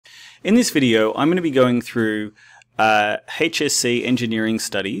In this video, I'm going to be going through HSC engineering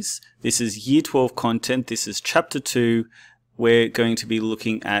studies. This is year 12 content. This is chapter 2. We're going to be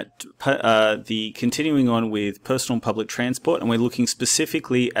looking at the continuing on with personal and public transport, and we're looking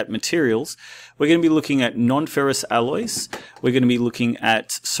specifically at materials. We're going to be looking at non-ferrous alloys. We're going to be looking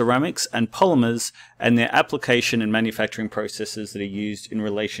at ceramics and polymers and their application and manufacturing processes that are used in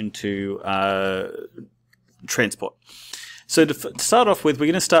relation to transport. So to start off with, we're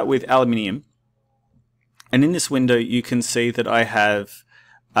going to start with aluminium. And in this window, you can see that I have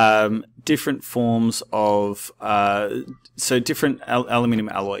different forms of, different aluminium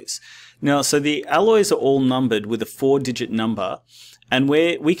alloys. Now, so the alloys are all numbered with a 4-digit number, and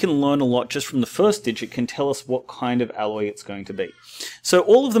where we can learn a lot just from the first digit can tell us what kind of alloy it's going to be. So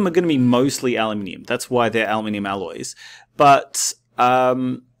all of them are going to be mostly aluminium. That's why they're aluminium alloys. But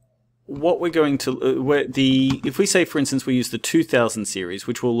what we're going to, if we say, for instance, we use the 2000 series,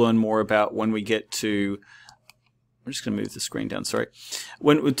 which we'll learn more about when we get to, I'm just going to move the screen down, sorry.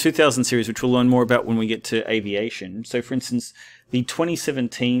 With 2000 series, which we'll learn more about when we get to aviation. So for instance, the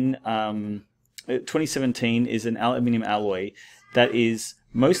 2017 is an aluminium alloy that is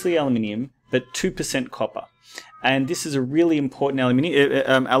mostly aluminium, but 2% copper. And this is a really important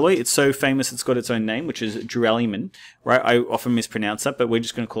aluminium alloy. It's so famous it's got its own name, which is duralumin, right? I often mispronounce that, but we're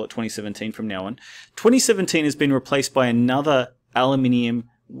just going to call it 2017 from now on. 2017 has been replaced by another aluminium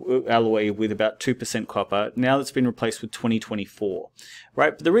alloy with about 2% copper. Now it's been replaced with 2024,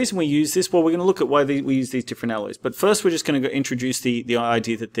 right? But the reason we use this, well, we're going to look at why we use these different alloys. But first, we're just going to introduce the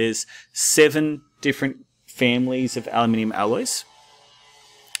idea that there's 7 different families of aluminium alloys.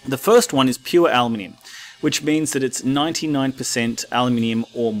 The first one is pure aluminium, which means that it's 99% aluminium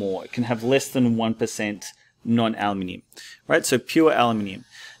or more. It can have less than 1% non-aluminium, right? So pure aluminium.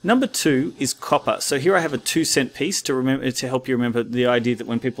 Number 2 is copper. So here I have a 2-cent piece to help you remember the idea that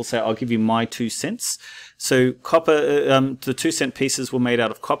when people say, I'll give you my 2 cents. So copper, the 2-cent pieces were made out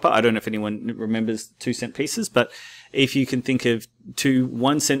of copper. I don't know if anyone remembers 2-cent pieces, but if you can think of 2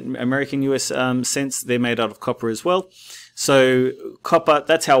 1-cent American US cents, they're made out of copper as well. So copper,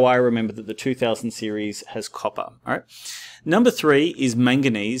 that's how I remember that the 2000 series has copper. All right. Number 3 is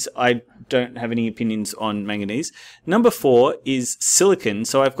manganese. I don't have any opinions on manganese. Number 4 is silicon.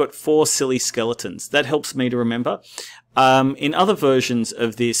 So I've got 4 silly skeletons. That helps me to remember. In other versions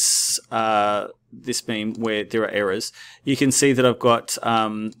of this this meme where there are errors, you can see that I've got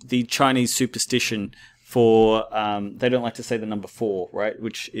the Chinese superstition for, they don't like to say the number 4, right?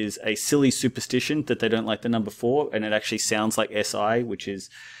 Which is a silly superstition that they don't like the number 4, and it actually sounds like SI, which is,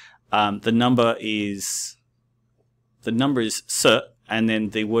 the number is Sir, and then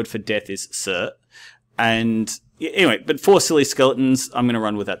the word for death is Sir. And anyway, but 4 silly skeletons, I'm going to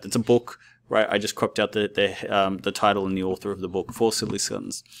run with that. It's a book, right? I just cropped out the title and the author of the book, 4 silly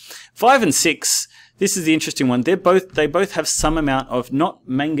skeletons. 5 and 6, this is the interesting one. They both have some amount of, not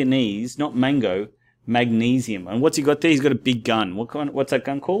manganese, not mango, magnesium. And what's he got there? He's got a big gun. What's that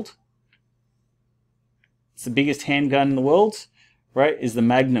gun called? It's the biggest handgun in the world, right? Is the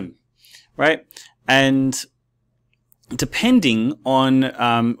Magnum, right? And depending on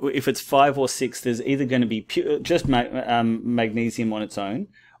if it's 5 or 6, there's either going to be just magnesium on its own,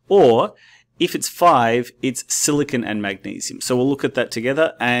 or if it's 5, it's silicon and magnesium. So we'll look at that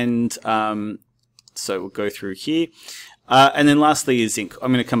together, and so we'll go through here. And then lastly is zinc.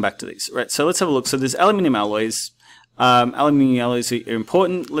 I'm going to come back to these. Right, so let's have a look. So there's aluminium alloys. Aluminium alloys are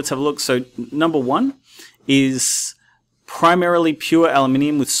important. Let's have a look. So number 1 is primarily pure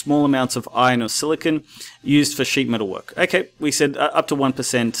aluminium with small amounts of iron or silicon used for sheet metal work. Okay, we said up to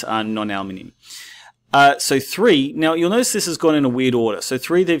 1% non-aluminium. So 3, now you'll notice this has gone in a weird order. So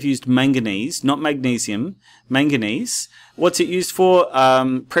 3, they've used manganese, not magnesium, manganese. What's it used for?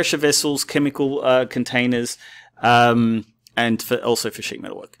 Pressure vessels, chemical containers, and also for sheet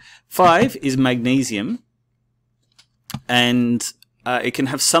metal work. 5 is magnesium, and it can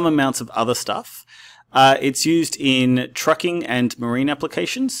have some amounts of other stuff. It's used in trucking and marine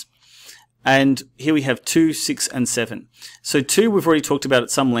applications. And here we have 2, 6, and 7. So 2, we've already talked about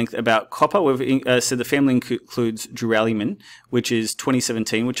at some length about copper. We've said the family includes duralumin, which is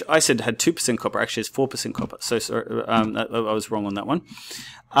 2017, which I said had 2% copper. Actually, it's 4% copper. So sorry, I was wrong on that one.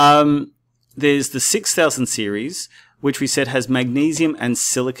 There's the 6000 series, which we said has magnesium and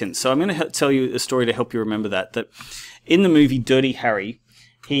silicon. So I'm going to tell you a story to help you remember that in the movie Dirty Harry,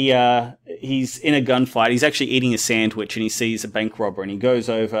 he's in a gunfight. He's actually eating a sandwich, and he sees a bank robber, and he goes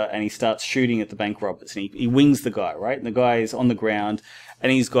over and he starts shooting at the bank robbers, and he wings the guy, right? And the guy is on the ground,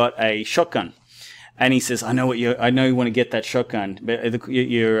 and he's got a shotgun. And he says, I know you want to get that shotgun, but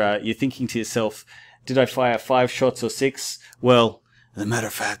you're thinking to yourself, did I fire 5 shots or 6? Well, As a matter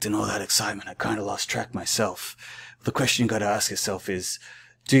of fact, in all that excitement, I kind of lost track myself. The question you got to ask yourself is,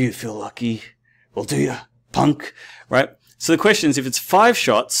 do you feel lucky? Well, do you, punk? Right? So the question is, if it's 5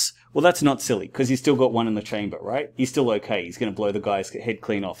 shots, well, that's not silly, because he's still got one in the chamber, right? He's still okay. He's going to blow the guy's head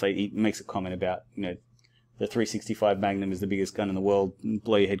clean off. He makes a comment about, you know, the 365 Magnum is the biggest gun in the world.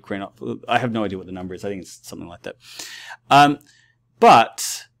 Blow your head clean off. I have no idea what the number is. I think it's something like that.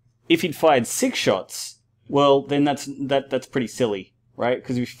 But if he'd fired 6 shots, well, then that's pretty silly, right?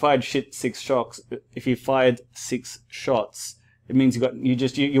 Because if you fired 6 shots, it means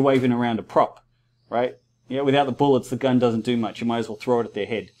you're waving around a prop, right? Yeah, without the bullets, the gun doesn't do much. You might as well throw it at their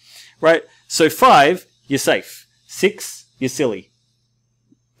head, right? So 5, you're safe. 6, you're silly.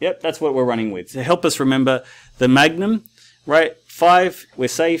 Yep, that's what we're running with. To help us remember the Magnum, right? 5, we're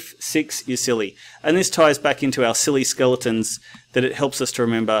safe. 6, you're silly. And this ties back into our silly skeletons, that it helps us to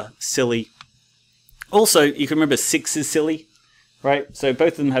remember silly. Also, you can remember 6 is silly, right? So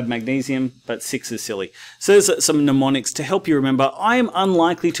both of them have magnesium, but 6 is silly. So there's some mnemonics to help you remember. I am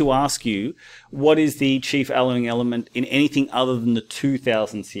unlikely to ask you what is the chief alloying element in anything other than the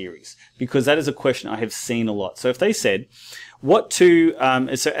 2000 series, because that is a question I have seen a lot. So if they said, there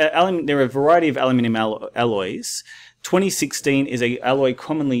are a variety of aluminium alloys. 2016 is an alloy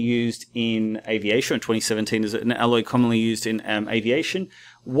commonly used in aviation. 2017 is an alloy commonly used in aviation.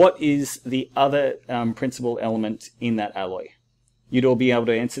 What is the other principal element in that alloy? You'd all be able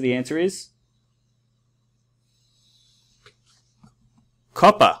to answer. The answer is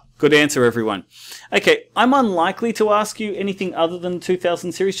copper. Good answer, everyone. Okay, I'm unlikely to ask you anything other than the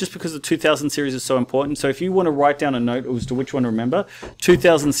 2000 series, just because the 2000 series is so important. So if you want to write down a note as to which one to remember,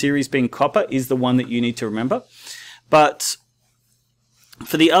 2000 series being copper is the one that you need to remember. But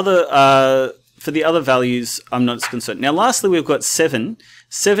for the other values, I'm not as concerned. Now, lastly, we've got 7.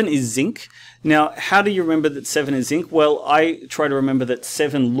 7 is zinc. Now, how do you remember that 7 is zinc? Well, I try to remember that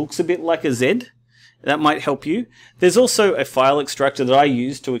 7 looks a bit like a Z. That might help you. There's also a file extractor that I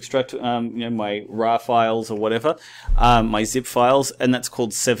use to extract my RAR files or whatever, my zip files, and that's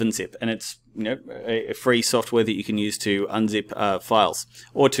called 7-zip, and it's a free software that you can use to unzip files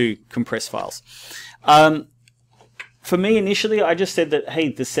or to compress files. For me, initially, I just said that, hey,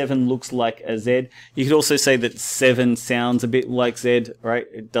 the 7 looks like a Z. You could also say that 7 sounds a bit like Z, right?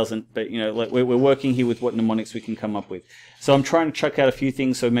 It doesn't, but, like we're working here with what mnemonics we can come up with. So I'm trying to chuck out a few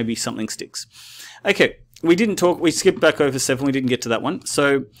things so maybe something sticks. Okay, we skipped back over 7, we didn't get to that one.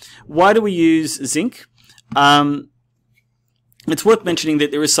 So why do we use zinc? It's worth mentioning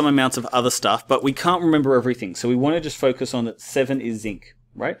that there is some amounts of other stuff, but we can't remember everything. So we want to just focus on that 7 is zinc,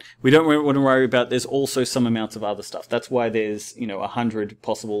 right? We don't want to worry about there's also some amounts of other stuff. That's why there's 100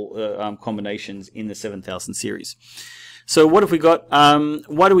 possible combinations in the 7000 series. So what have we got?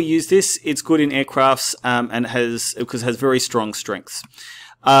 Why do we use this? It's good in aircrafts because it has very strong strengths.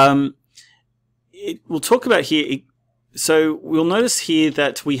 We'll talk about here. So we'll notice here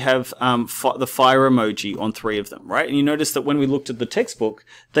that we have the fire emoji on 3 of them, right? And you notice that when we looked at the textbook,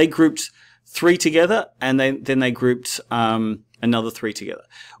 they grouped 3 together, and then they grouped another 3 together.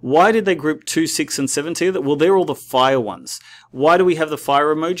 Why did they group 2, 6, and 7 together? Well, they're all the fire ones. Why do we have the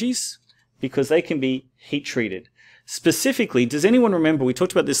fire emojis? Because they can be heat treated. Specifically, does anyone remember, we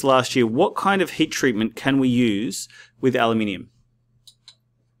talked about this last year, what kind of heat treatment can we use with aluminium?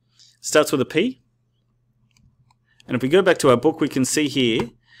 Starts with a P. And if we go back to our book, we can see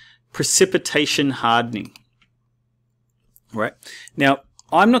here, precipitation hardening. Right? Now,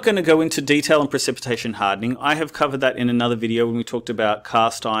 I'm not going to go into detail on precipitation hardening. I have covered that in another video when we talked about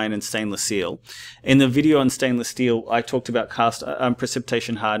cast iron and stainless steel. In the video on stainless steel, I talked about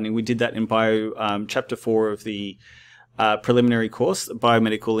precipitation hardening. We did that in chapter 4 of the preliminary course,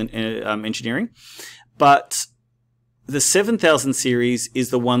 biomedical engineering. But the 7000 series is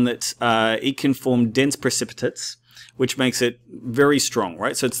the one that it can form dense precipitates, which makes it very strong,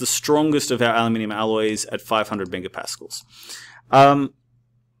 right? So it's the strongest of our aluminium alloys at 500 megapascals.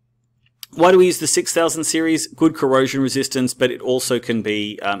 Why do we use the 6000 series? Good corrosion resistance, but it also can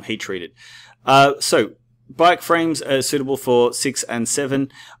be heat treated. So bike frames are suitable for 6 and 7.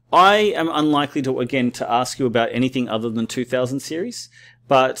 I am unlikely to ask you about anything other than 2000 series,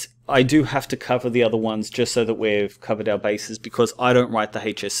 but I do have to cover the other ones just so that we've covered our bases, because I don't write the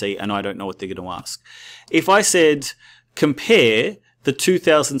HSC and I don't know what they're going to ask. If I said compare the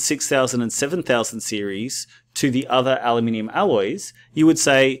 2000, 6000 and 7000 series to the other aluminium alloys, you would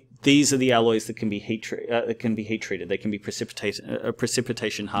say these are the alloys that can be heat treated. They can be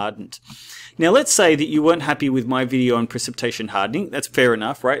precipitation hardened. Now, let's say that you weren't happy with my video on precipitation hardening. That's fair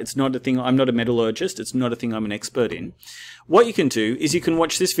enough, right? It's not a thing. I'm not a metallurgist. It's not a thing I'm an expert in. What you can do is you can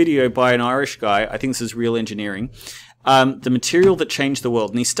watch this video by an Irish guy. I think this is Real Engineering. the material that changed the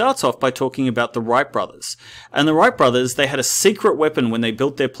world. And he starts off by talking about the Wright brothers. And the Wright brothers, they had a secret weapon when they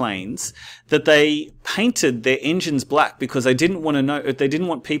built their planes, that they painted their engines black because they didn't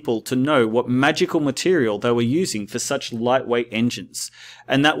want people to know what magical material they were using for such lightweight engines.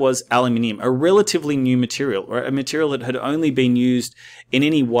 And that was aluminium, a relatively new material, or a material that had only been used in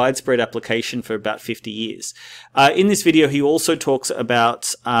any widespread application for about 50 years. In this video, he also talks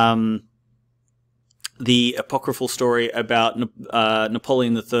about the apocryphal story about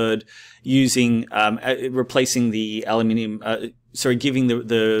Napoleon III using replacing the aluminium, giving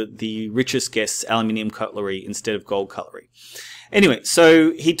the richest guests aluminium cutlery instead of gold cutlery. Anyway,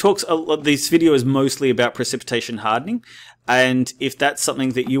 so he talks. This video is mostly about precipitation hardening. And if that's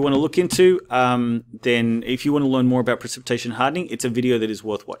something that you want to look into, then if you want to learn more about precipitation hardening, it's a video that is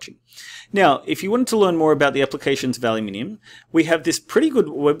worth watching. Now, if you wanted to learn more about the applications of aluminium, we have this pretty good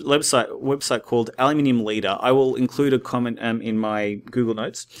website called Aluminium Leader. I will include a comment in my Google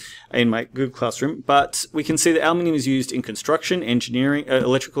Notes, in my Google Classroom. But we can see that aluminium is used in construction, engineering,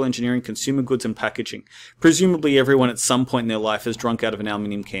 electrical engineering, consumer goods, and packaging. Presumably, everyone at some point in their life has drunk out of an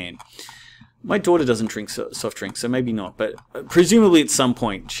aluminium can. My daughter doesn't drink soft drinks, so maybe not, but presumably at some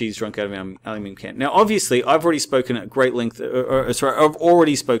point she's drunk out of an aluminium can. Now, obviously, I've already spoken at great length, I've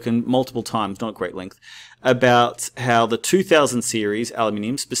already spoken multiple times, not at great length, about how the 2000 series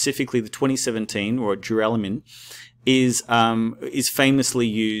aluminium, specifically the 2017 or duralumin, is famously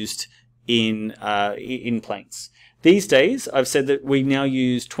used in planes. These days, I've said that we now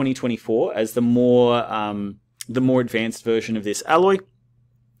use 2024 as the more advanced version of this alloy.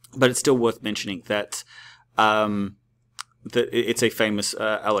 But it's still worth mentioning that that it's a famous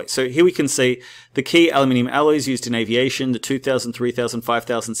alloy. So here we can see the key aluminium alloys used in aviation, the 2000, 3000,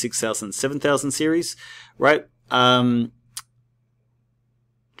 5000, 6000, 7000 series, right?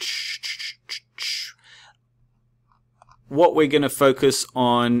 What we're going to focus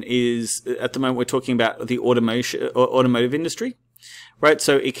on is, at the moment, we're talking about the automotive industry. Right,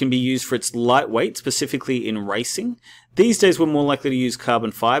 so it can be used for its lightweight, specifically in racing. These days, we're more likely to use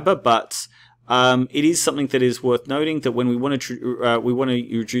carbon fiber, but it is something that is worth noting that when we want to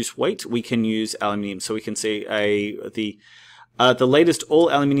reduce weight, we can use aluminium. So we can see the latest all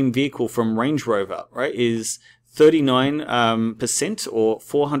aluminium vehicle from Range Rover, right, is 39% or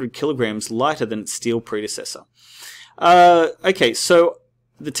 400 kilograms lighter than its steel predecessor. Okay, so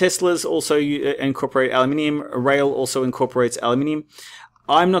the Teslas also incorporate aluminium. Rail also incorporates aluminium.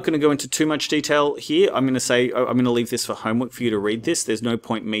 I'm not going to go into too much detail here. I'm going to leave this for homework for you to read this. There's no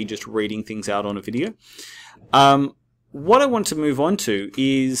point me just reading things out on a video. What I want to move on to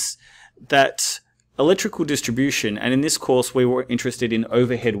is that electrical distribution, and in this course we were interested in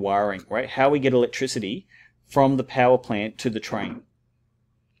overhead wiring, right? How we get electricity from the power plant to the train.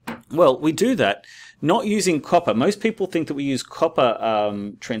 Well, we do that not using copper. Most people think that we use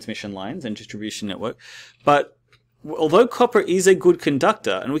copper transmission lines and distribution network, but although copper is a good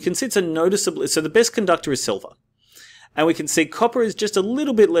conductor, and we can see it's a noticeable, so the best conductor is silver, and we can see copper is just a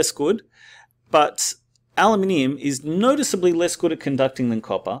little bit less good, but aluminium is noticeably less good at conducting than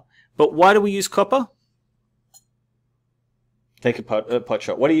copper. But why do we use copper? Take a pot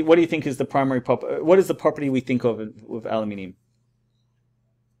shot. What do you think is the primary what is the property we think of with aluminium?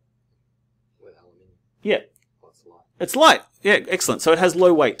 Yeah, it's light. It's light. Yeah, excellent. So it has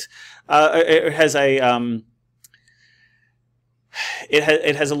low weight. It has a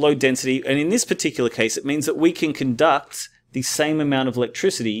it has a low density, and in this particular case, it means that we can conduct the same amount of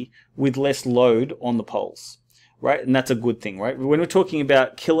electricity with less load on the poles, right? And that's a good thing, right? When we're talking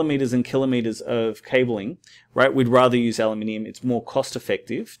about kilometers and kilometers of cabling, right, we'd rather use aluminium. It's more cost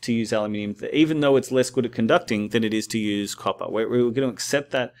effective to use aluminium, even though it's less good at conducting than it is to use copper. We're going to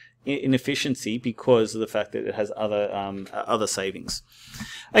accept that inefficiency because of the fact that it has other savings.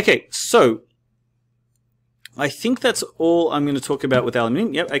 Okay, so I think that's all I'm going to talk about with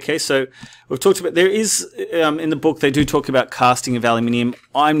aluminium. Yep, okay, so we've talked about, there is, in the book, they do talk about casting of aluminium.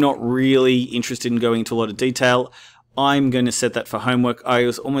 I'm not really interested in going into a lot of detail. I'm going to set that for homework. I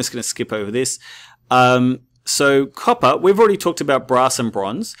was almost going to skip over this. So copper, we've already talked about brass and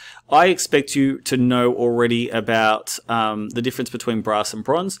bronze. I expect you to know already about the difference between brass and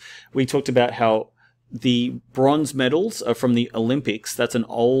bronze. We talked about how the bronze medals are from the Olympics. That's an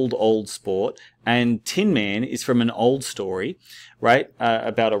old sport. And Tin Man is from an old story, right,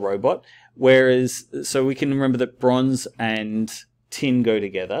 about a robot. Whereas, so we can remember that bronze and tin go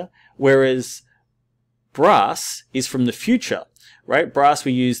together. Whereas brass is from the future, right? Brass,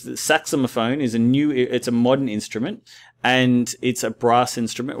 we use the saxophone it's a modern instrument, and it's a brass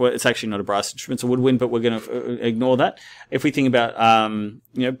instrument. Well, it's actually not a brass instrument, it's a woodwind, but we're going to ignore that. If we think about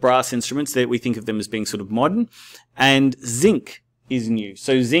brass instruments, that we think of them as being sort of modern, and zinc is new.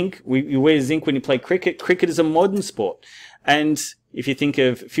 So zinc, you wear zinc when you play cricket. Cricket is a modern sport. And if you think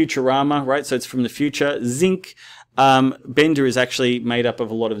of Futurama, right, so it's from the future, zinc, Bender is actually made up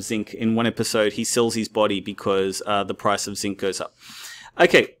of a lot of zinc. In one episode, he sells his body because the price of zinc goes up.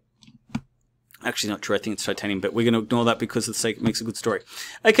 Okay. Actually, not true. I think it's titanium, but we're going to ignore that because of the sake it makes a good story.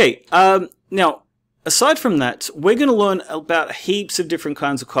 Okay. Now, aside from that, we're going to learn about heaps of different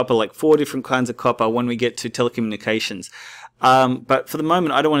kinds of copper, like 4 different kinds of copper when we get to telecommunications. But for the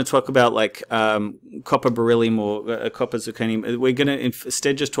moment, I don't want to talk about like copper beryllium or copper zirconium. We're going to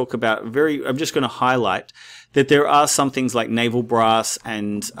instead just talk about I'm just going to highlight that there are some things like naval brass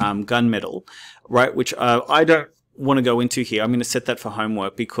and gunmetal, right, which I don't want to go into here. I'm going to set that for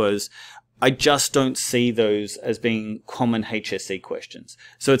homework because I just don't see those as being common HSC questions.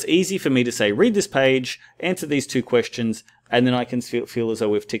 So it's easy for me to say, read this page, answer these 2 questions, and then I can feel as though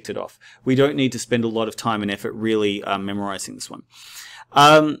we've ticked it off. We don't need to spend a lot of time and effort really memorizing this one.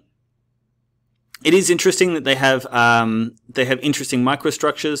 It is interesting that they have interesting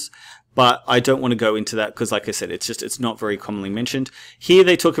microstructures, but I don't want to go into that because, like I said, it's not very commonly mentioned. Here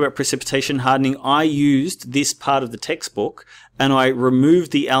they talk about precipitation hardening. I used this part of the textbook and I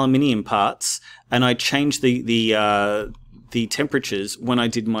removed the aluminium parts and I changed the temperatures when I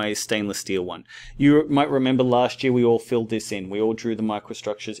did my stainless steel one. You might remember last year we all filled this in. We all drew the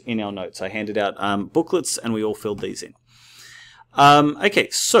microstructures in our notes. I handed out booklets and we all filled these in. Okay,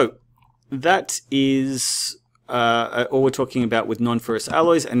 so that is all we're talking about with non-ferrous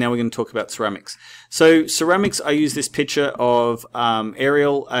alloys, and now we're going to talk about ceramics. So ceramics, I use this picture of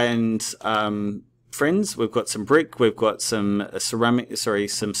Ariel and friends. We've got some brick, we've got some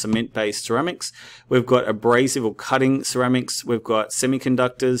some cement-based ceramics, we've got abrasive or cutting ceramics, we've got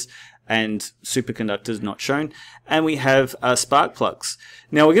semiconductors and superconductors not shown, and we have spark plugs.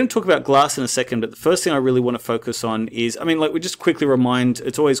 Now we're going to talk about glass in a second, but the first thing I really want to focus on is, we just quickly remind,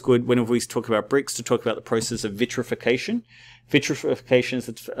 it's always good whenever we talk about bricks to talk about the process of vitrification. Vitrification is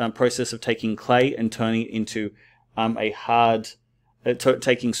the process of taking clay and turning it into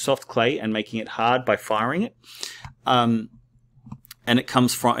taking soft clay and making it hard by firing it. And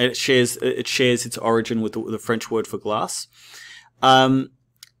it shares its origin with the French word for glass.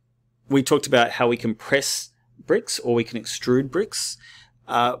 We talked about how we can press bricks or we can extrude bricks.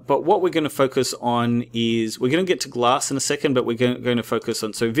 But what we're going to focus on is, we're going to get to glass in a second, but we're going to focus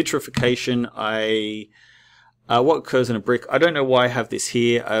on, so vitrification, what occurs in a brick. I don't know why I have this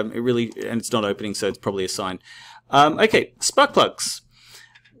here. And it's not opening, so it's probably a sign. Okay, spark plugs.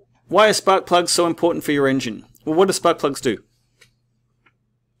 Why are spark plugs so important for your engine? Well, what do spark plugs do?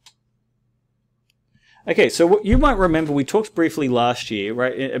 Okay, so what you might remember, we talked briefly last year,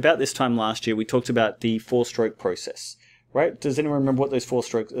 right? About this time last year, we talked about the 4-stroke process, right? Does anyone remember what those 4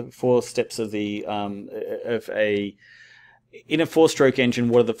 steps of in a 4-stroke engine?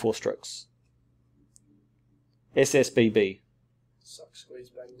 What are the 4 strokes? SSBB. Suck,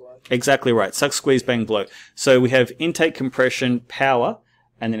 squeeze, bang, blow. Exactly right. Suck, squeeze, bang, blow. So we have intake, compression, power,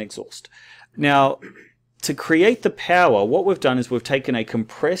 and then exhaust. Now, to create the power, what we've done is we've taken a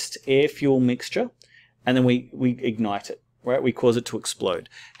compressed air-fuel mixture, and then we ignite it, right? We cause it to explode.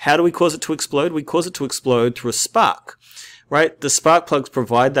 How do we cause it to explode? We cause it to explode through a spark, right? The spark plugs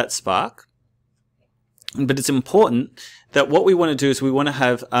provide that spark, but it's important that what we want to do is we want to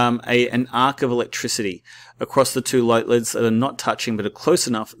have an arc of electricity across the 2 light leads that are not touching but are close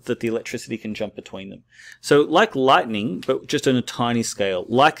enough that the electricity can jump between them. So like lightning, but just on a tiny scale,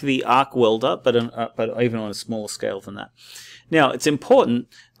 like the arc welder, but even on a smaller scale than that. Now, it's important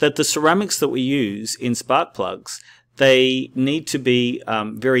that the ceramics that we use in spark plugs, they need to be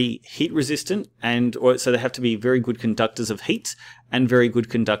very heat resistant, so they have to be very good conductors of heat and very good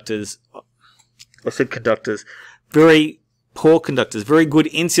conductors. I said conductors. Very poor conductors. Very good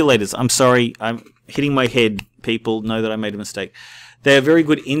insulators. I'm sorry, I'm hitting my head. People know that I made a mistake. They are very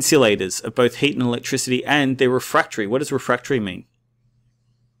good insulators of both heat and electricity, and they're refractory. What does refractory mean?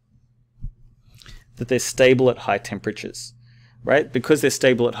 That they're stable at high temperatures. Right? Because they're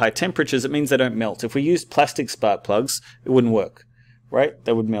stable at high temperatures, it means they don't melt. If we used plastic spark plugs, it wouldn't work. Right?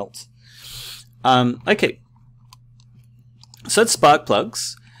 They would melt. Okay. So that's spark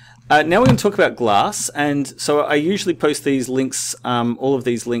plugs. Now we're going to talk about glass, and so I usually post these links, all of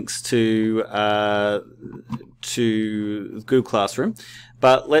these links to Google Classroom,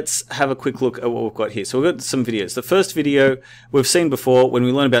 but let's have a quick look at what we've got here. So we've got some videos. The first video we've seen before when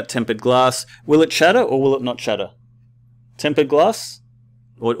we learn about tempered glass. Will it shatter or will it not shatter? Tempered glass,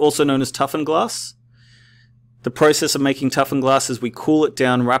 or also known as toughened glass. The process of making toughened glass is we cool it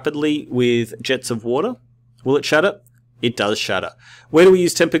down rapidly with jets of water. Will it shatter? It does shatter. Where do we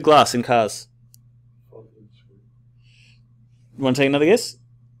use tempered glass in cars? You want to take another guess?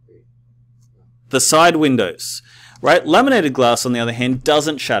 The side windows, right? Laminated glass, on the other hand,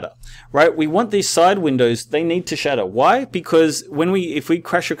 doesn't shatter, right? We want these side windows, they need to shatter. Why? Because if we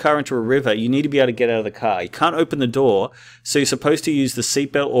crash your car into a river, you need to be able to get out of the car. You can't open the door, so you're supposed to use the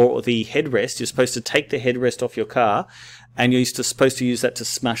seatbelt or the headrest. You're supposed to take the headrest off your car, and you're supposed to use that to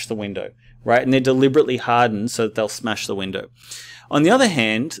smash the window, right? And they're deliberately hardened so that they'll smash the window. On the other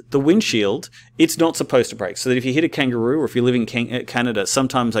hand, the windshield, it's not supposed to break. So that if you hit a kangaroo, or if you live in Canada,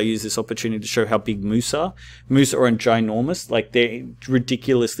 sometimes I use this opportunity to show how big moose are. Moose are ginormous, like they're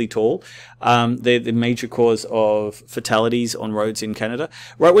ridiculously tall. They're the major cause of fatalities on roads in Canada.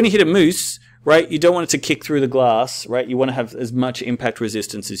 Right, when you hit a moose, right, you don't want it to kick through the glass, right? You want to have as much impact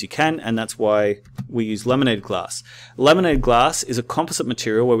resistance as you can, and that's why we use laminated glass. Laminated glass is a composite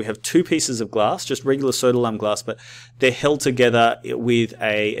material where we have two pieces of glass, just regular soda lime glass, but they're held together with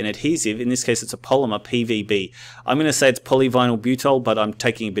an adhesive. In this case, it's a polymer, PVB. I'm going to say it's polyvinyl butyl, but I'm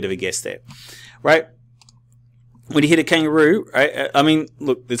taking a bit of a guess there, right? When you hit a kangaroo, right, I mean,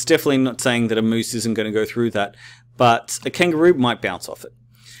 look, it's definitely not saying that a moose isn't going to go through that, but a kangaroo might bounce off it.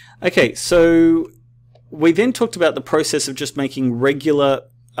 Okay, so we then talked about the process of just making regular,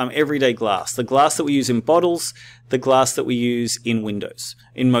 everyday glass. The glass that we use in bottles, the glass that we use in windows,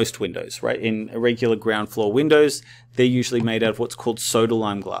 in most windows, right? In regular ground floor windows, they're usually made out of what's called soda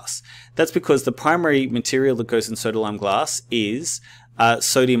lime glass. That's because the primary material that goes in soda lime glass is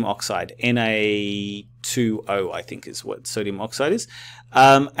sodium oxide, Na2O, I think is what sodium oxide is,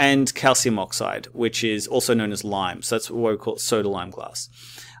 and calcium oxide, which is also known as lime. So that's why we call it soda lime glass.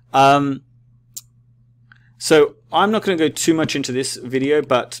 So I'm not going to go too much into this video,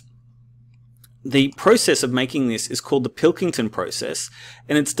 but the process of making this is called the Pilkington process,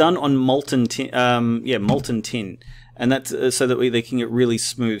 and it's done on molten tin. Molten tin, and that's so that they can get really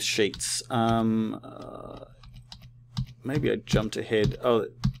smooth sheets. Maybe I jumped ahead. Oh,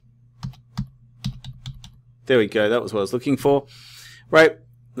 there we go. That was what I was looking for. Right,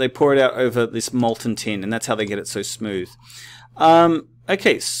 they pour it out over this molten tin, and that's how they get it so smooth.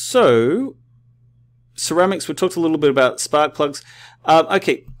 Okay, so ceramics, we talked a little bit about spark plugs.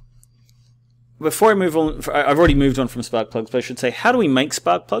 Okay, before I move on, I've already moved on from spark plugs, but I should say, how do we make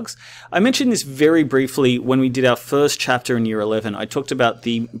spark plugs? I mentioned this very briefly when we did our first chapter in Year 11. I talked about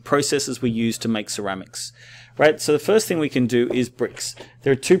the processes we use to make ceramics, right? So the first thing we can do is bricks.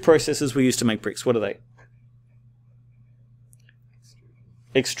 There are two processes we use to make bricks. What are they?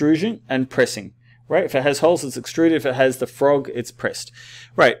 Extrusion and pressing. Right? If it has holes, it's extruded. If it has the frog, it's pressed.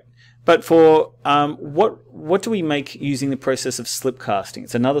 Right. But for what do we make using the process of slip casting?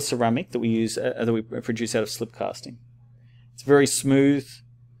 It's another ceramic that we use that we produce out of slip casting. It's very smooth.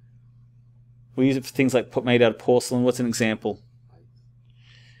 We use it for things like made out of porcelain. What's an example?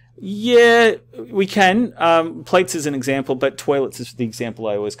 Yeah, we can. Plates is an example, but toilets is the example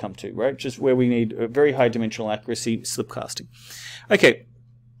I always come to. Right? Just where we need a very high dimensional accuracy, slip casting. Okay.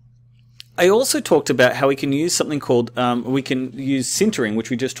 I also talked about how we can use something called, we can use sintering, which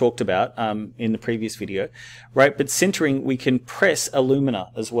we just talked about in the previous video, right? But sintering, we can press alumina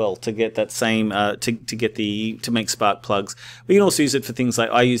as well to get that same, to make spark plugs. We can also use it for things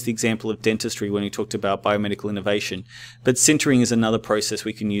like, I used the example of dentistry when we talked about biomedical innovation, but sintering is another process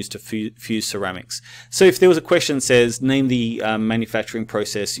we can use to fuse ceramics. So if there was a question that says, name the manufacturing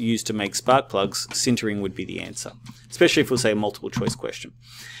process used to make spark plugs, sintering would be the answer, especially if we'll say a multiple choice question.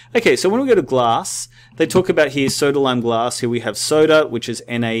 Okay, so when we go to glass, they talk about here soda lime glass. Here we have soda, which is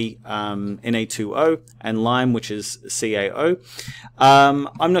Na2O, and lime, which is CaO.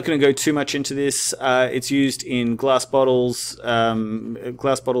 I'm not going to go too much into this. It's used in glass bottles,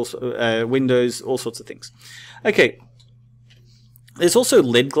 windows, all sorts of things. Okay, there's also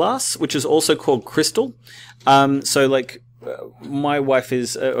lead glass, which is also called crystal. So like, my wife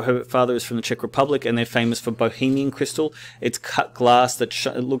is, her father is from the Czech Republic, and they're famous for Bohemian crystal. It's cut glass that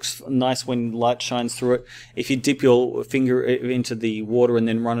it looks nice when light shines through it. If you dip your finger into the water and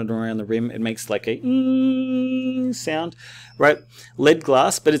then run it around the rim, it makes like a sound, right? Lead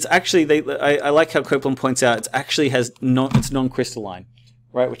glass, but it's actually, I like how Copeland points out, it actually has it's non-crystalline,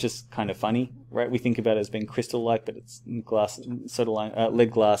 right? Which is kind of funny, right? We think about it as being crystal-like, but it's glass,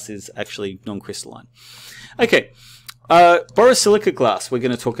 lead glass is actually non-crystalline. Okay. Borosilicate glass we're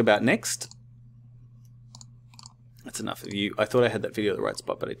going to talk about next. That's enough of you. I thought I had that video at the right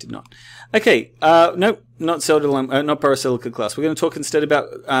spot, but I did not. Okay, nope, not borosilicate glass. We're going to talk instead about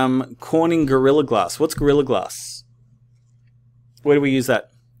Corning Gorilla Glass. What's Gorilla Glass? Where do we use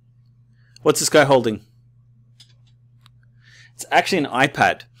that? What's this guy holding? It's actually an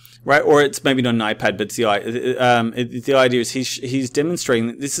iPad, right? Or it's maybe not an iPad, but it's the idea is he's demonstrating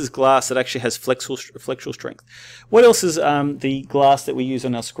that this is glass that actually has flexural strength. What else is the glass that we use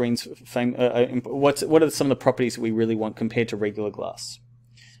on our screens? What are some of the properties that we really want compared to regular glass?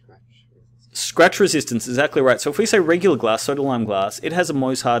 Scratch resistance, exactly right. So if we say regular glass, soda lime glass, it has a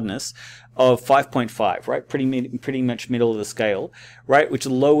Mohs hardness of 5.5, right? Pretty much middle of the scale, right? Which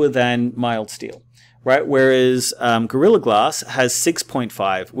is lower than mild steel, right? Whereas Gorilla Glass has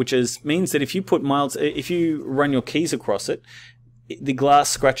 6.5, which means that if you run your keys across it, the glass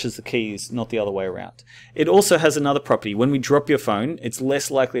scratches the keys, not the other way around. It also has another property. When we drop your phone, it's less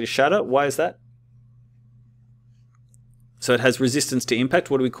likely to shatter. Why is that? So it has resistance to impact.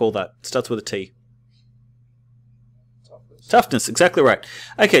 What do we call that? It starts with a T. Toughness, exactly right.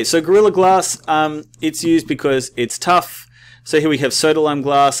 Okay, so Gorilla Glass, it's used because it's tough. So here we have soda lime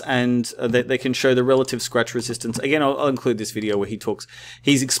glass, and they can show the relative scratch resistance. Again, I'll include this video where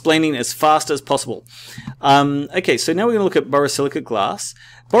he's explaining as fast as possible. Okay, so now we're going to look at borosilicate glass.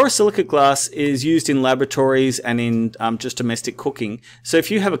 Borosilicate glass is used in laboratories and in just domestic cooking. So if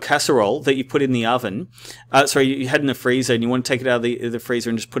you have a casserole that you put in the oven, you had in the freezer and you want to take it out of the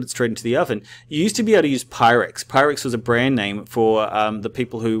freezer and just put it straight into the oven, you used to be able to use Pyrex. Pyrex was a brand name for the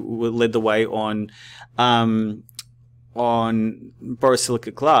people who led the way on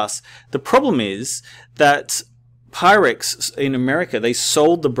borosilicate glass. The problem is that Pyrex in America, they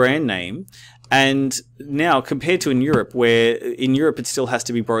sold the brand name, and now compared to in Europe, where in Europe it still has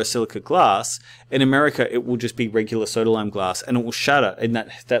to be borosilicate glass, in America it will just be regular soda lime glass, and it will shatter in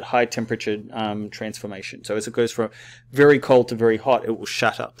that high temperature transformation. So as it goes from very cold to very hot, it will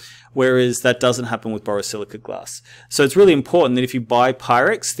shatter. Whereas that doesn't happen with borosilicate glass. So it's really important that if you buy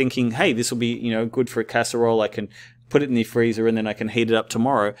Pyrex thinking, hey, this will be good for a casserole, I can put it in the freezer and then I can heat it up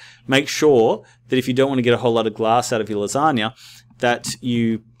tomorrow, make sure that if you don't want to get a whole lot of glass out of your lasagna, that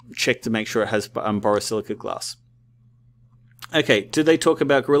you check to make sure it has borosilicate glass. Okay, did they talk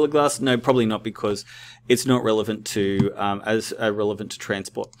about Gorilla Glass? No, probably not, because it's not relevant to relevant to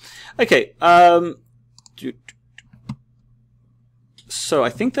transport. Okay, so I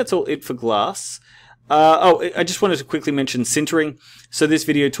think that's all it for glass. I just wanted to quickly mention sintering. So this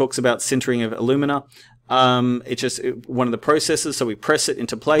video talks about sintering of alumina. It's just one of the processes, so we press it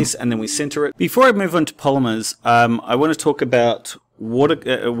into place and then we sinter it. Before I move on to polymers, I want to talk about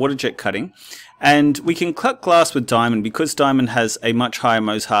water jet cutting. And we can cut glass with diamond because diamond has a much higher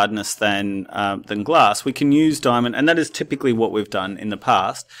Mohs hardness than glass. We can use diamond, and that is typically what we've done in the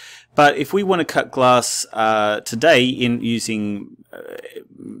past. But if we want to cut glass today in using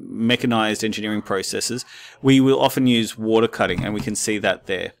mechanized engineering processes, we will often use water cutting, and we can see that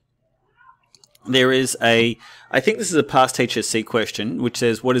there. There is I think this is a past HSC question, which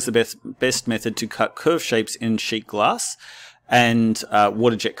says, what is the best method to cut curved shapes in sheet glass? And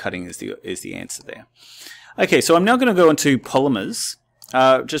water jet cutting is the answer there. Okay, so I'm now going to go into polymers.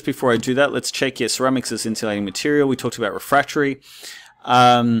 Just before I do that, let's check. Yes, ceramics is insulating material. We talked about refractory.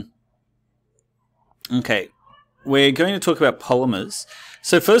 Okay, we're going to talk about polymers.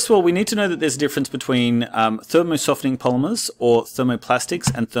 So first of all, we need to know that there's a difference between thermosoftening polymers, or thermoplastics,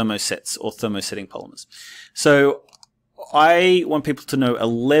 and thermosets, or thermosetting polymers. So I want people to know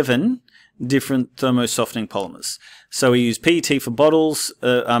 11 different thermosoftening polymers. So we use PET for bottles,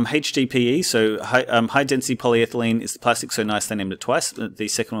 HDPE, so high density polyethylene is the plastic, so nice they named it twice, the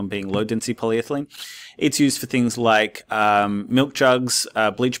second one being low density polyethylene. It's used for things like milk jugs,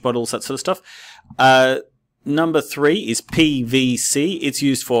 bleach bottles, that sort of stuff. Number 3 is PVC. It's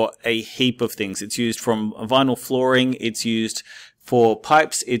used for a heap of things. It's used from vinyl flooring, it's used for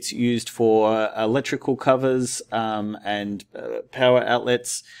pipes, it's used for electrical covers and power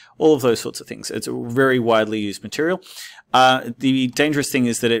outlets, all of those sorts of things. It's a very widely used material. The dangerous thing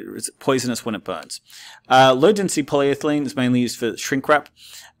is that it's poisonous when it burns. Low density polyethylene is mainly used for shrink wrap.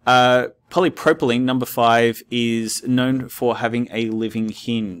 Polypropylene, number 5, is known for having a living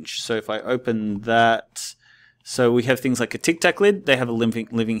hinge. So if I open that, so we have things like a Tic Tac lid, they have a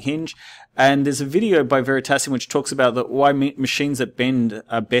living hinge. And there's a video by Veritasium which talks about why machines that bend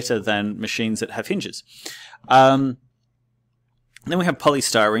are better than machines that have hinges. Then we have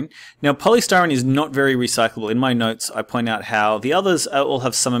polystyrene. Now, polystyrene is not very recyclable. In my notes, I point out how the others all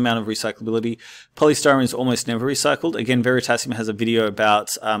have some amount of recyclability. Polystyrene is almost never recycled. Again, Veritasium has a video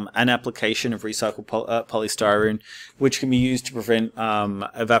about an application of recycled polystyrene, which can be used to prevent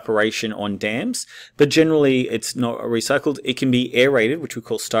evaporation on dams. But generally, it's not recycled. It can be aerated, which we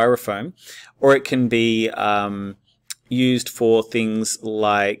call styrofoam, or it can be used for things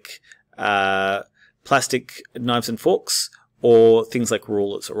like plastic knives and forks, or things like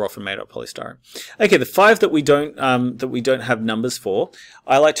rulers are often made out of polystyrene. Okay, the 5 that we don't have numbers for,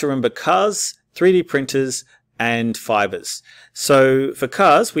 I like to remember cars, 3D printers, and fibers. So for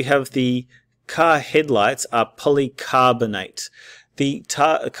cars, we have the car headlights are polycarbonate. The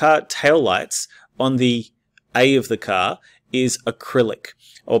car tail lights on the A of the car is acrylic,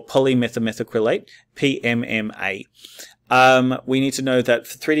 or polymethylmethacrylate, PMMA. We need to know that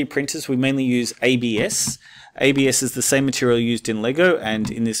for 3D printers, we mainly use ABS. ABS is the same material used in Lego,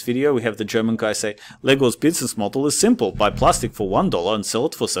 and in this video we have the German guy say, Lego's business model is simple, buy plastic for $1 and sell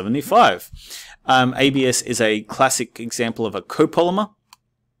it for $75. ABS is a classic example of a copolymer.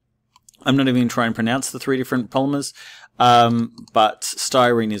 I'm not even going to try and pronounce the 3 different polymers, but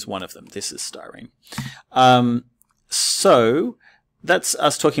styrene is one of them. This is styrene. So that's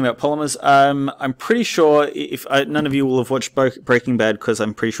us talking about polymers. I'm pretty sure if none of you will have watched Breaking Bad, because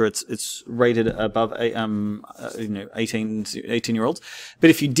I'm pretty sure it's rated above 18-year-olds. But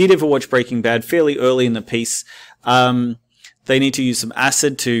if you did ever watch Breaking Bad, fairly early in the piece, they need to use some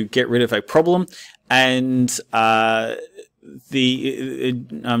acid to get rid of a problem, and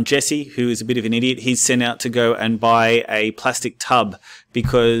Jesse, who is a bit of an idiot, he's sent out to go and buy a plastic tub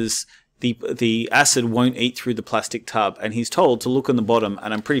because the acid won't eat through the plastic tub, and he's told to look on the bottom,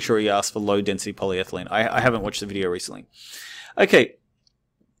 and I'm pretty sure he asked for low density polyethylene. I haven't watched the video recently. Okay.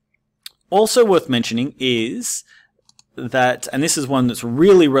 Also worth mentioning is that, and this is one that's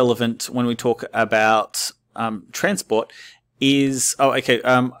really relevant when we talk about transport, is, I got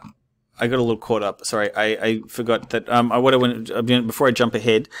a little caught up. Sorry, I forgot that before I jump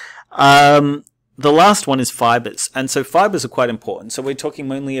ahead. The last one is fibers, and so fibers are quite important. So we're talking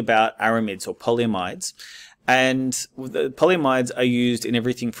mainly about aramids or polyamides, and the polyamides are used in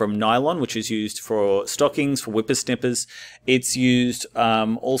everything from nylon, which is used for stockings, for whippersnippers. It's used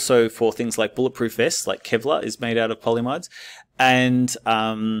also for things like bulletproof vests, like Kevlar is made out of polyamides, and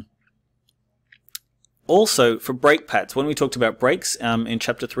also for brake pads. When we talked about brakes in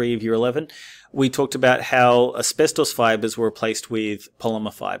Chapter 3 of Year 11, we talked about how asbestos fibers were replaced with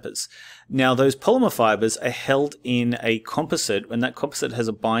polymer fibers. Now, those polymer fibers are held in a composite, and that composite has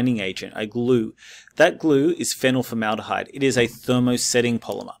a binding agent, a glue. That glue is phenylformaldehyde. It is a thermosetting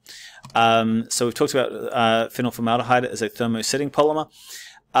polymer. So we've talked about phenylformaldehyde as a thermosetting polymer.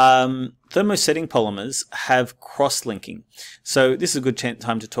 Thermosetting polymers have cross-linking. So this is a good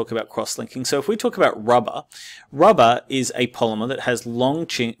time to talk about cross-linking. So if we talk about rubber, rubber is a polymer that has long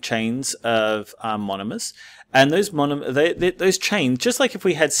chains of monomers. And those those chains, just like if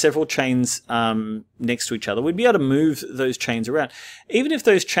we had several chains next to each other, we'd be able to move those chains around. Even if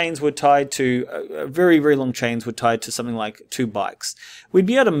those chains were tied to, very, very long chains were tied to something like 2 bikes, we'd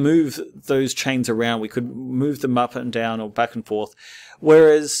be able to move those chains around. We could move them up and down or back and forth.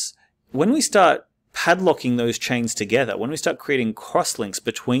 Whereas when we start padlocking those chains together, when we start creating crosslinks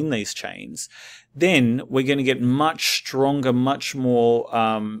between these chains, then we're going to get much stronger, much more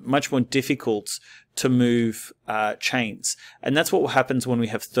difficult to move chains. And that's what happens when we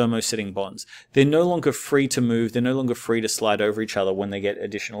have thermosetting bonds. They're no longer free to move. They're no longer free to slide over each other when they get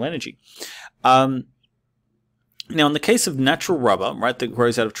additional energy. Now, in the case of natural rubber, right, that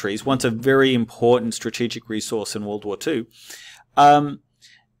grows out of trees, once a very important strategic resource in World War II,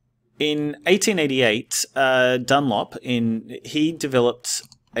 in 1888, Dunlop, he developed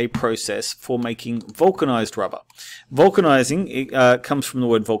a process for making vulcanized rubber. Vulcanizing comes from the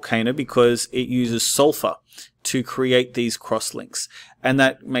word volcano because it uses sulfur to create these crosslinks, and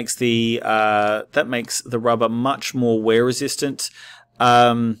that makes the rubber much more wear resistant.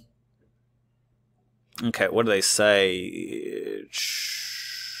 Okay, what do they say?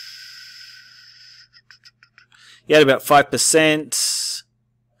 Yeah, about 5%.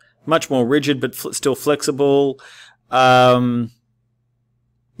 Much more rigid, but still flexible. Yep,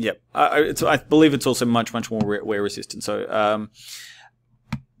 I believe it's also much more wear resistant. So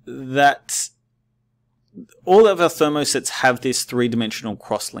that all of our thermosets have this 3-dimensional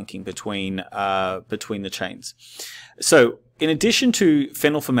cross-linking between the chains. So in addition to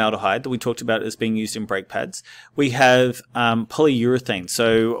phenylformaldehyde that we talked about as being used in brake pads, we have polyurethane.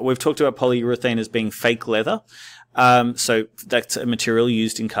 So we've talked about polyurethane as being fake leather. So that's a material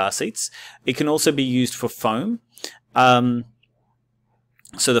used in car seats. It can also be used for foam.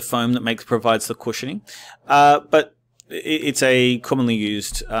 So the foam that provides the cushioning. But it's a commonly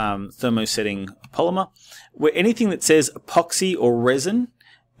used thermosetting polymer. Where anything that says epoxy or resin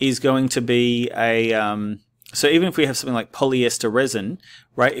is going to be a... so even if we have something like polyester resin,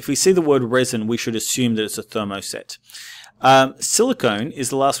 right, if we see the word resin, we should assume that it's a thermoset. Silicone is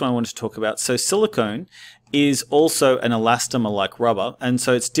the last one I wanted to talk about. So silicone is also an elastomer like rubber, and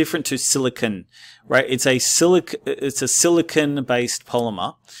so it's different to silicon, right? It's a silicon-based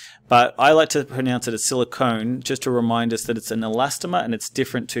polymer, but I like to pronounce it as silicone just to remind us that it's an elastomer and it's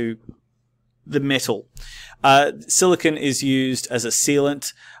different to the metal. Silicon is used as a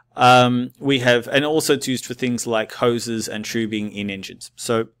sealant. And also it's used for things like hoses and tubing in engines.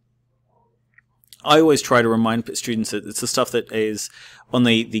 So I always try to remind students that it's the stuff that is on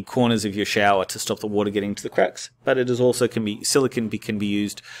the corners of your shower to stop the water getting into the cracks. But it is also silicon can be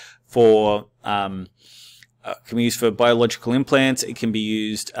used for biological implants. It can be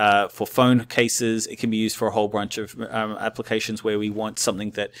used for phone cases. It can be used for a whole bunch of applications where we want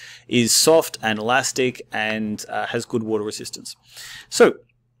something that is soft and elastic and has good water resistance. So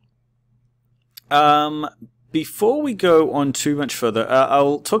before we go on too much further,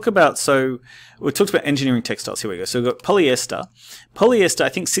 I'll talk about, we talked about engineering textiles. Here we go. So we've got polyester. Polyester, I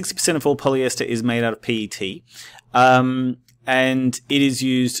think 60% of all polyester is made out of PET. And it is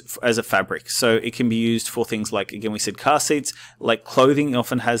used as a fabric. So it can be used for things like, again, we said car seats, like clothing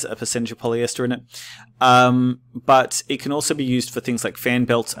often has a percentage of polyester in it. But it can also be used for things like fan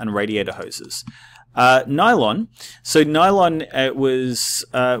belts and radiator hoses. Nylon. So nylon we've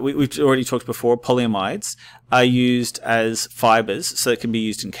already talked before, polyamides are used as fibers. So it can be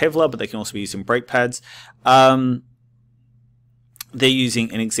used in Kevlar, but they can also be used in brake pads. They're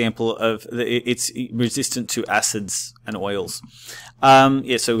using an example of it's resistant to acids and oils.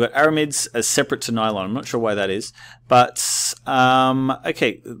 Yeah, so we've got aramids as separate to nylon. I'm not sure why that is, but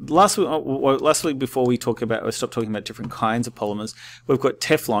okay. Last week before we stop talking about different kinds of polymers, we've got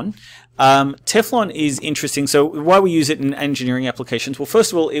Teflon. Teflon is interesting. So why we use it in engineering applications? Well,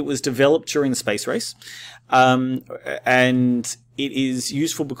 first of all, it was developed during the space race, and it is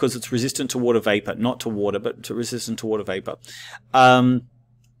useful because it's resistant to water vapor, not to water, but resistant to water vapor. And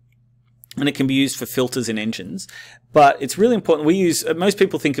it can be used for filters in engines. But it's really important. Most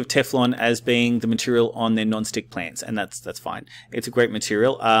people think of Teflon as being the material on their non-stick plants, and that's fine. It's a great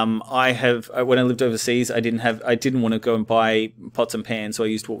material. when I lived overseas, I didn't want to go and buy pots and pans, so I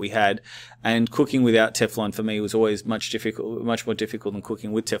used what we had. And cooking without Teflon for me was always much more difficult than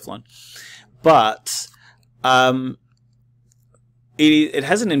cooking with Teflon. But it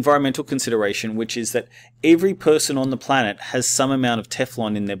has an environmental consideration, which is that every person on the planet has some amount of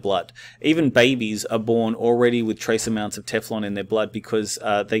Teflon in their blood. Even babies are born already with trace amounts of Teflon in their blood because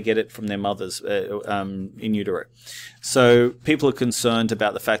they get it from their mothers in utero. So people are concerned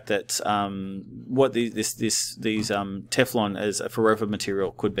about the fact that what these Teflon as a forever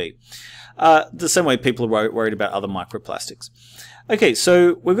material could be. The same way people are worried about other microplastics. Okay,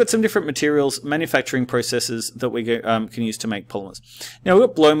 so we've got some different materials, manufacturing processes that we can use to make polymers. Now we've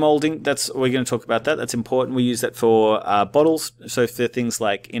got blow molding. We're going to talk about that. That's important. We use that for bottles. So for things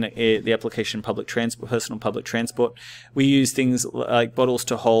like in the application public transport, personal public transport, we use things like bottles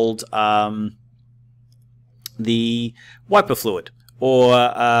to hold the wiper fluid,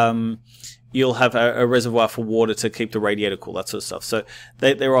 or you'll have a reservoir for water to keep the radiator cool, that sort of stuff. So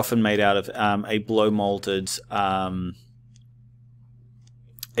they're often made out of a blow molded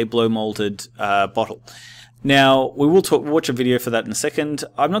bottle. Now, we will watch a video for that in a second.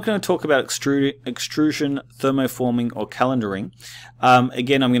 I'm not going to talk about extrusion, thermoforming, or calendaring.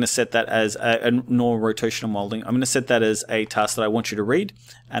 Again, I'm going to set that as nor rotational molding. I'm going to set that as a task that I want you to read,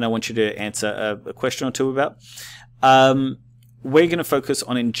 and I want you to answer a question or two about. We're going to focus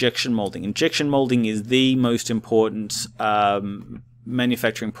on injection molding. Injection molding is the most important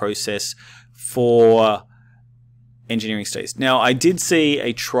manufacturing process for engineering studies. Now, I did see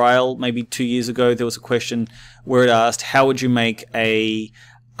a trial maybe 2 years ago. There was a question where it asked, how would you make a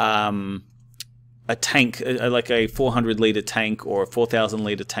tank, like a 400-liter tank or a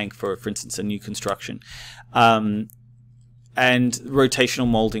 4,000-liter tank for instance, a new construction? And rotational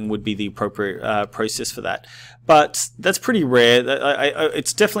molding would be the appropriate process for that. But that's pretty rare.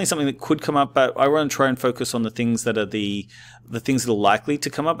 It's definitely something that could come up, but I want to try and focus on the things that are the things that are likely to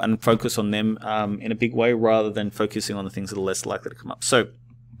come up and focus on them in a big way rather than focusing on the things that are less likely to come up. So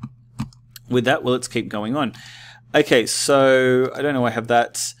with that, well, let's keep going on. Okay, so I don't know why I have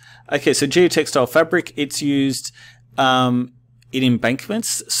that. Okay, so geotextile fabric, it's used in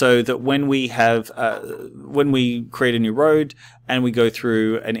embankments, so that when we create a new road and we go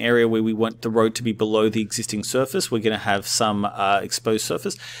through an area where we want the road to be below the existing surface, we're going to have some exposed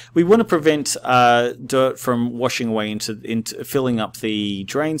surface. We want to prevent dirt from washing away into filling up the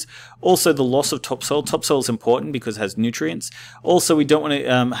drains. Also, the loss of topsoil. Topsoil is important because it has nutrients. Also, we don't want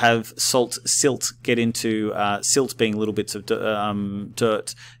to have silt get into silt being little bits of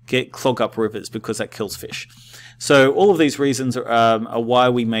dirt clog up rivers, because that kills fish. So all of these reasons are why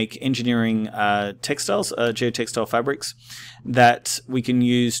we make engineering textiles, geotextile fabrics, that we can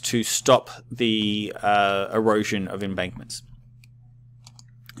use to stop the erosion of embankments.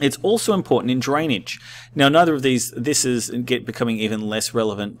 It's also important in drainage. Now, neither of these, this is becoming even less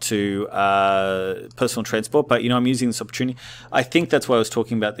relevant to personal transport, but I'm using this opportunity. I think that's why I was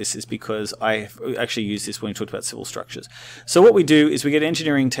talking about this, is because I actually used this when we talked about civil structures. So what we do is we get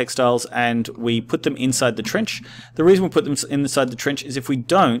engineering textiles and we put them inside the trench. The reason we put them inside the trench is if we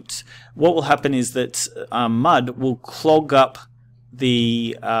don't, what will happen is that mud will clog up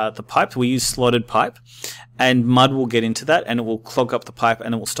the pipe. We use slotted pipe, and mud will get into that and it will clog up the pipe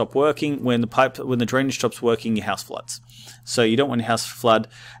and it will stop working. When the drainage stops working, your house floods. So you don't want your house to flood.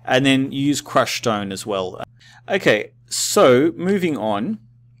 And then you use crushed stone as well. Okay, so moving on.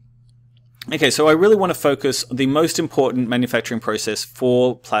 Okay, so I really want to focus. The most important manufacturing process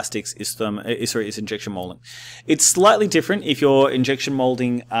for plastics is injection molding. It's slightly different if you're injection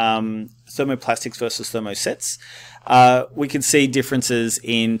molding thermoplastics versus thermosets. We can see differences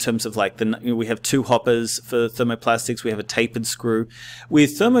in terms of we have two hoppers for thermoplastics. We have a tapered screw.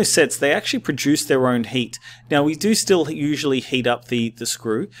 With thermosets, they actually produce their own heat. Now, we do still usually heat up the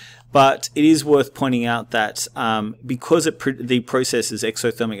screw, but it is worth pointing out that because the process is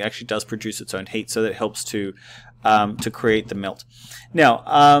exothermic, it actually does produce its own heat, so that helps to create the melt.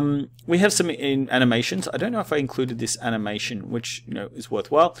 Now, we have some animations. I don't know if I included this animation, which is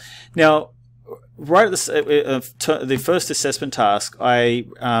worthwhile. Now, right at the first assessment task, I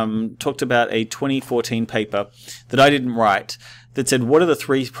talked about a 2014 paper that I didn't write that said, what are the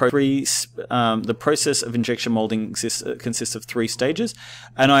the process of injection molding consists of 3 stages,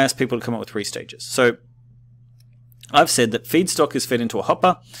 and I asked people to come up with 3 stages. So I've said that feedstock is fed into a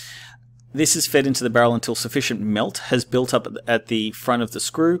hopper. This is fed into the barrel until sufficient melt has built up at the front of the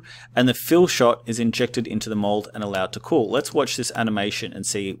screw, and the fill shot is injected into the mold and allowed to cool. Let's watch this animation and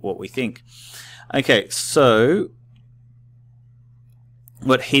see what we think. Okay, so we've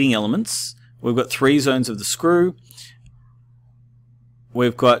got heating elements. We've got 3 zones of the screw.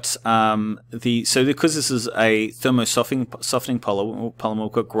 We've got so because this is a softening polymer,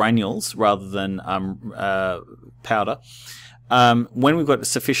 we've got granules rather than powder. When we've got a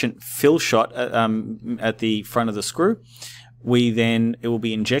sufficient fill shot at the front of the screw, it will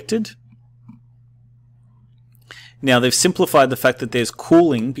be injected. Now, they've simplified the fact that there's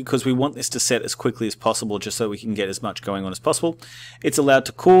cooling because we want this to set as quickly as possible, just so we can get as much going on as possible. It's allowed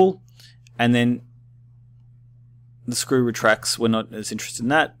to cool, and then the screw retracts. We're not as interested in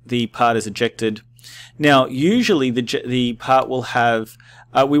that. The part is ejected. Now, usually the part will have,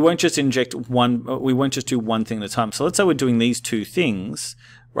 we won't just inject one, we won't just do one thing at a time. So let's say we're doing these 2 things,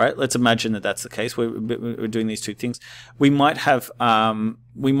 right? Let's imagine that that's the case. We're doing these 2 things. We might have,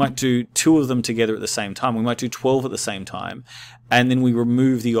 we might do 2 of them together at the same time. We might do 12 at the same time, and then we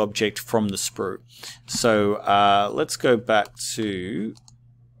remove the object from the sprue. So let's go back to.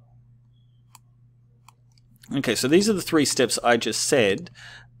 Okay, so these are the 3 steps I just said,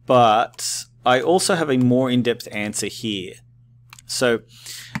 but I also have a more in-depth answer here. So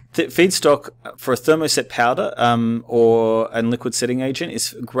feedstock for a thermoset powder and liquid setting agent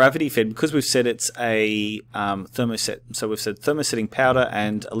is gravity fed, because we've said it's a thermoset. So we've said thermosetting powder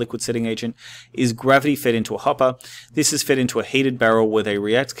and a liquid setting agent is gravity fed into a hopper. This is fed into a heated barrel where they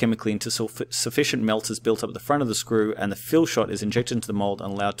react chemically until sufficient melt is built up at the front of the screw, and the fill shot is injected into the mold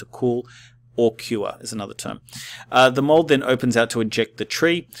and allowed to cool, or cure is another term. The mold then opens out to eject the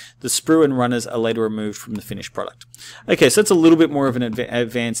tree. The sprue and runners are later removed from the finished product. Okay, so that's a little bit more of an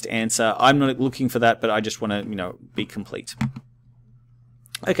advanced answer. I'm not looking for that, but I just want to, be complete.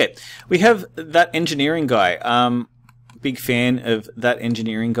 Okay, we have that engineering guy. Big fan of that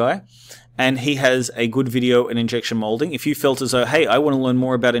engineering guy. And he has a good video in injection molding. If you felt as though, hey, I want to learn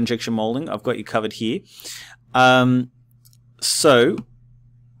more about injection molding, I've got you covered here. So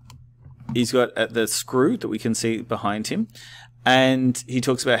he's got the screw that we can see behind him, and he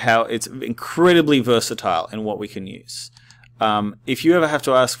talks about how it's incredibly versatile in what we can use. if you ever have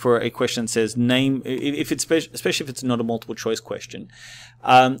to ask for a question that says name, if it's especially if it's not a multiple choice question,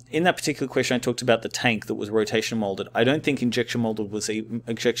 in that particular question I talked about the tank that was rotation molded. I don't think injection molding was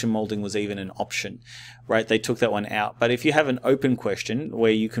even an option, right? They took that one out. But if you have an open question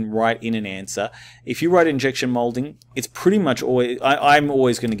where you can write in an answer, if you write injection molding, it's pretty much always, I'm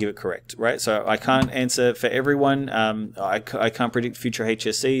always going to give it correct, right? So I can't answer for everyone. I can't predict future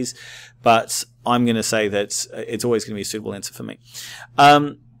HSCs, but I'm going to say that it's always going to be a suitable answer for me.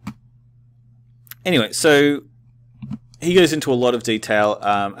 Anyway, so he goes into a lot of detail,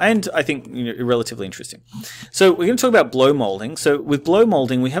 and I think relatively interesting. So we're going to talk about blow molding. So with blow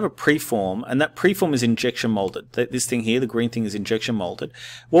molding, we have a preform, and that preform is injection molded. This thing here, the green thing, is injection molded.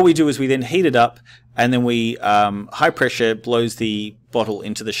 What we do is we then heat it up, and then we high pressure blows the bottle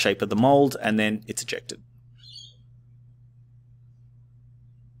into the shape of the mold, and then it's ejected.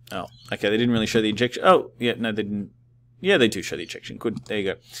 Oh, okay, they didn't really show the injection. Oh, yeah, no, they didn't. Yeah, they do show the ejection. Good, there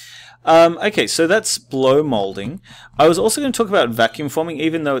you go. Okay, so that's blow molding. I was also going to talk about vacuum forming,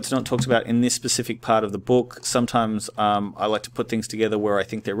 even though it's not talked about in this specific part of the book. Sometimes I like to put things together where I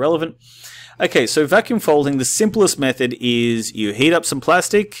think they're relevant. Okay, so vacuum folding, the simplest method is you heat up some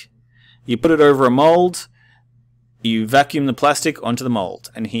plastic, you put it over a mold, you vacuum the plastic onto the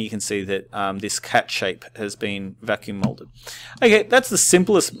mold, and here you can see that this cat shape has been vacuum molded. Okay, that's the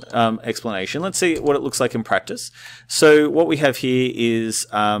simplest explanation. Let's see what it looks like in practice. So what we have here is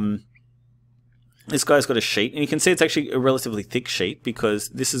this guy's got a sheet, and you can see it's actually a relatively thick sheet because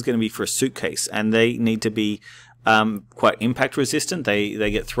this is going to be for a suitcase, and they need to be quite impact resistant.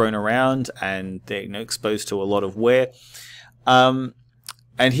 They get thrown around, and they're exposed to a lot of wear.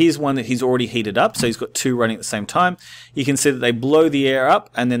 And here's one that he's already heated up, so he's got two running at the same time. You can see that they blow the air up,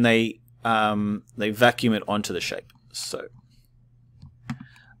 and then they vacuum it onto the shape. So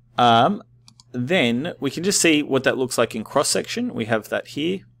then we can just see what that looks like in cross section. We have that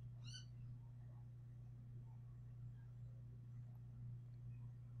here.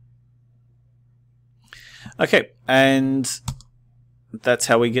 Okay, and that's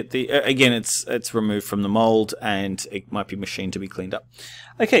how we get the, again, it's removed from the mold, and it might be machined to be cleaned up.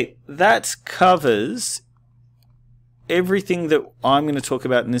 Okay, that covers everything that I'm going to talk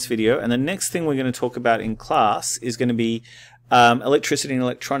about in this video, and the next thing we're going to talk about in class is going to be electricity and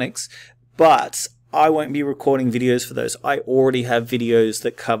electronics, but I won't be recording videos for those. I already have videos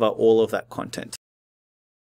that cover all of that content.